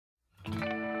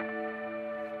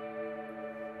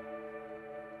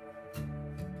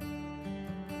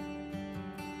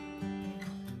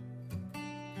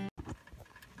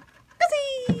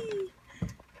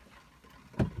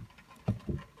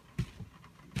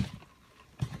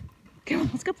Come on,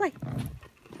 let's go play.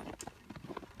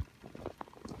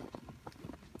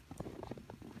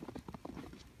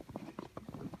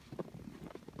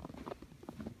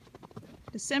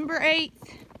 December 8th,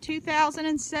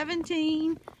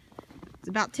 2017. It's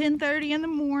about 10:30 in the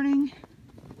morning.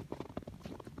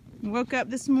 I woke up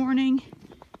this morning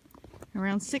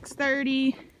around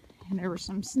 6:30 and there was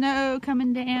some snow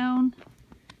coming down,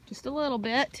 just a little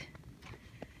bit.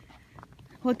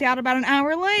 Looked out about an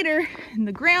hour later and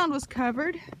the ground was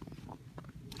covered.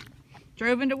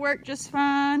 Drove into work just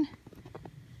fine.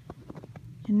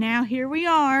 And now here we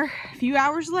are, a few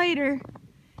hours later,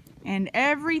 and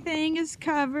everything is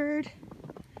covered.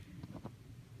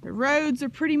 The roads are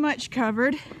pretty much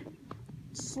covered.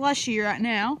 It's slushy right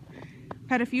now.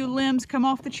 Had a few limbs come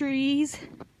off the trees.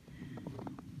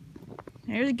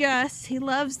 There's Gus. He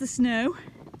loves the snow.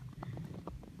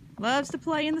 Loves to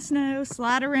play in the snow,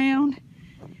 slide around.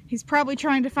 He's probably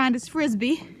trying to find his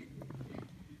frisbee,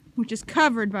 which is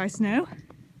covered by snow.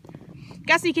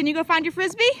 Gussie, can you go find your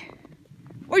frisbee?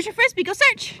 Where's your frisbee? Go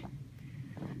search.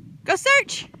 Go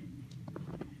search.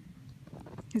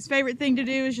 His favorite thing to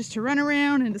do is just to run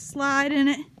around and to slide in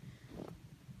it.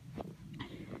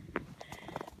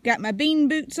 Got my bean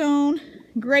boots on.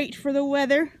 Great for the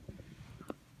weather.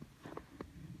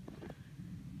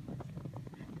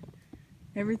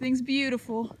 Everything's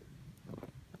beautiful.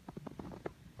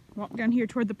 Walk down here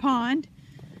toward the pond.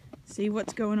 See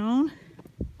what's going on.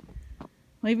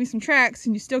 Leaving some tracks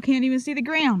and you still can't even see the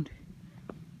ground.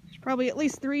 There's probably at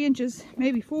least 3 inches,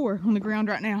 maybe 4 on the ground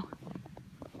right now.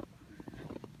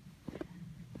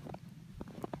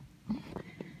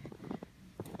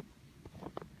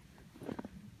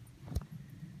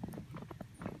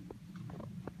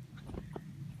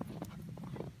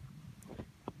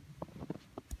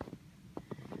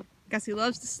 Gussie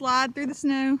loves to slide through the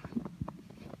snow.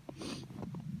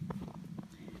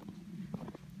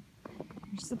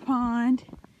 Here's the pond.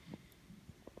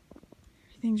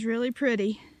 Everything's really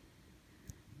pretty.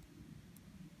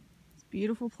 It's a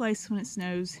beautiful place when it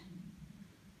snows.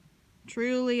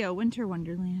 Truly a winter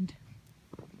wonderland.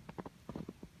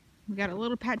 We got a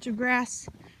little patch of grass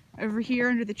over here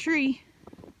under the tree.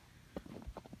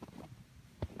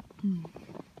 Go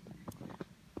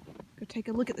take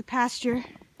a look at the pasture.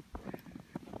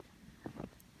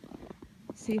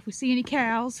 See if we see any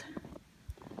cows.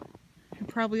 They're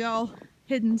probably all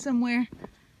hidden somewhere,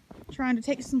 trying to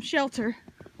take some shelter.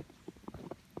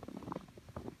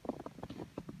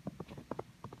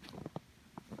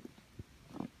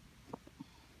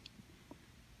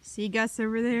 See Gus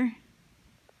over there?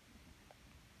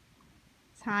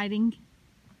 He's hiding.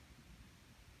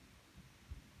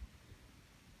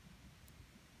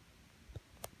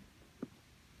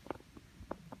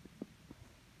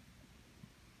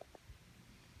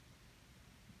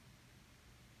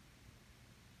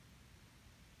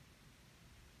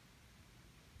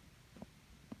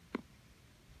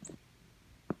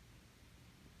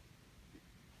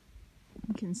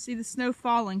 You can see the snow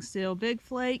falling still, big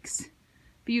flakes,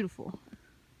 beautiful.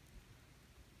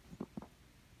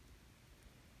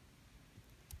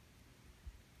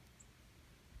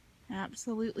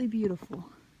 Absolutely beautiful.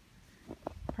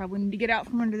 Probably need to get out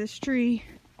from under this tree.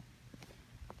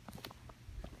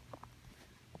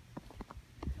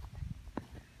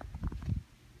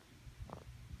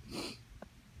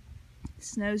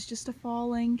 Snow's just a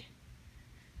falling,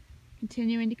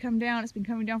 continuing to come down. It's been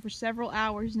coming down for several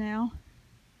hours now.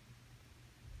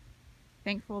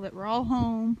 Thankful that we're all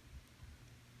home.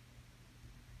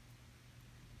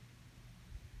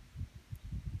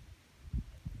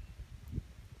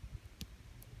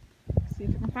 See if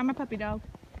I can find my puppy dog.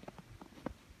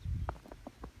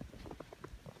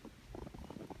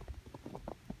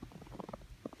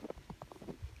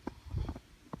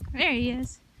 There he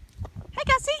is. Hey,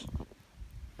 Gussie!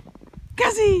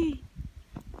 Gussie!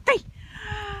 3,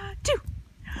 2,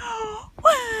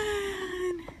 1.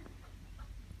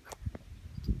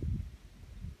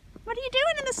 What are you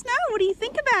doing in the snow? What do you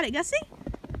think about it, Gussie?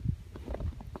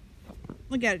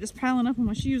 Look at it, just piling up on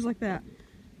my shoes like that.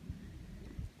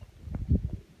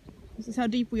 This is how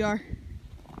deep we are.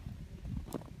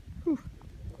 Whew.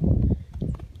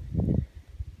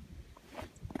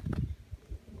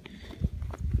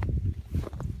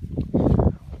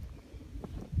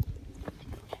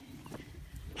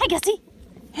 Hey, Gussie.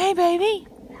 Hey, baby.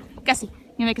 Gussie,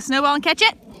 you make a snowball and catch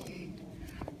it?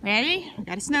 Ready? I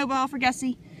got a snowball for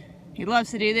Gussie. He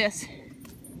loves to do this.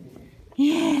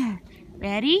 Yeah.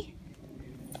 Ready?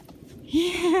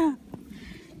 Yeah.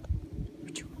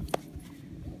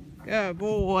 Good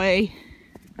boy.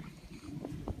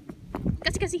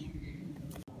 Gussie, Gussie.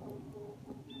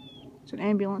 It's an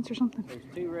ambulance or something. There's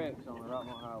 2 wrecks on the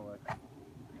Rockmont Highway.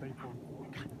 People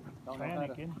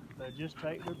panicking. They just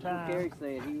take their time. Gary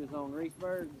said he was on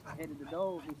Reeseburg, headed to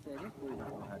Dole. He said, this dude don't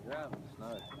know how to drive in the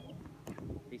snow.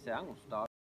 He said, I'm going to stop.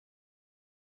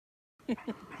 You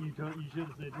should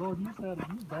have said, Lord, you sounded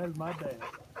as bad as my dad.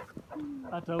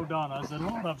 I told Donna, I said,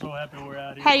 Lord, I'm so happy we're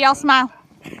out here. Hey, y'all smile.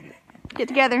 Get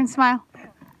together and smile.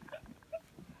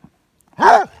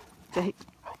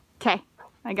 Okay,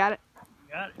 I got it.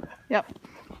 You got it? Yep.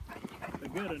 They're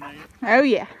good in there. Oh,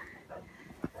 yeah.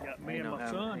 Got me and my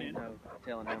son in.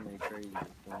 Telling how many trees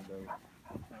it's going to go.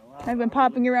 They've been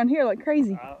popping around here like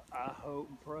crazy. I hope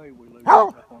and pray we lose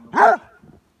up on the road.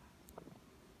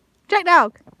 Jake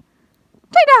dog.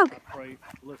 Jake dog. I pray,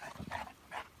 listen.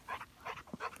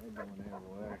 They're going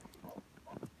everywhere.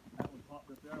 That one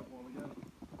popped up there a while ago.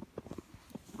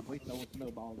 We throwing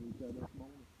snowballs at each other this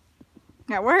morning.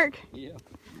 At work? Yeah.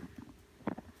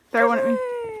 Throw one at me.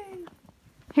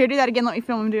 Here, do that again. Let me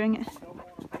film him doing it. You don't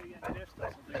want to be in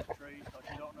distance of these trees because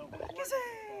you don't know what's working.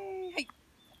 Hey.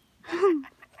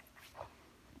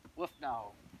 Woof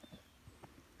dog.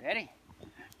 Ready?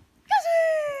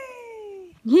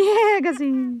 Yeah,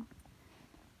 Gussie.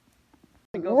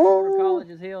 Go forward to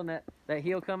College's Hill and that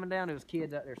hill coming down, there was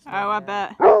kids out there. Oh, I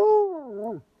bet.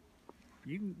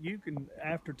 You can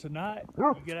after tonight,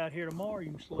 you get out here tomorrow,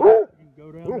 you can slow, you can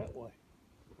go down that way.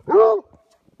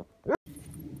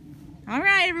 All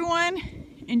right, everyone.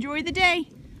 Enjoy the day.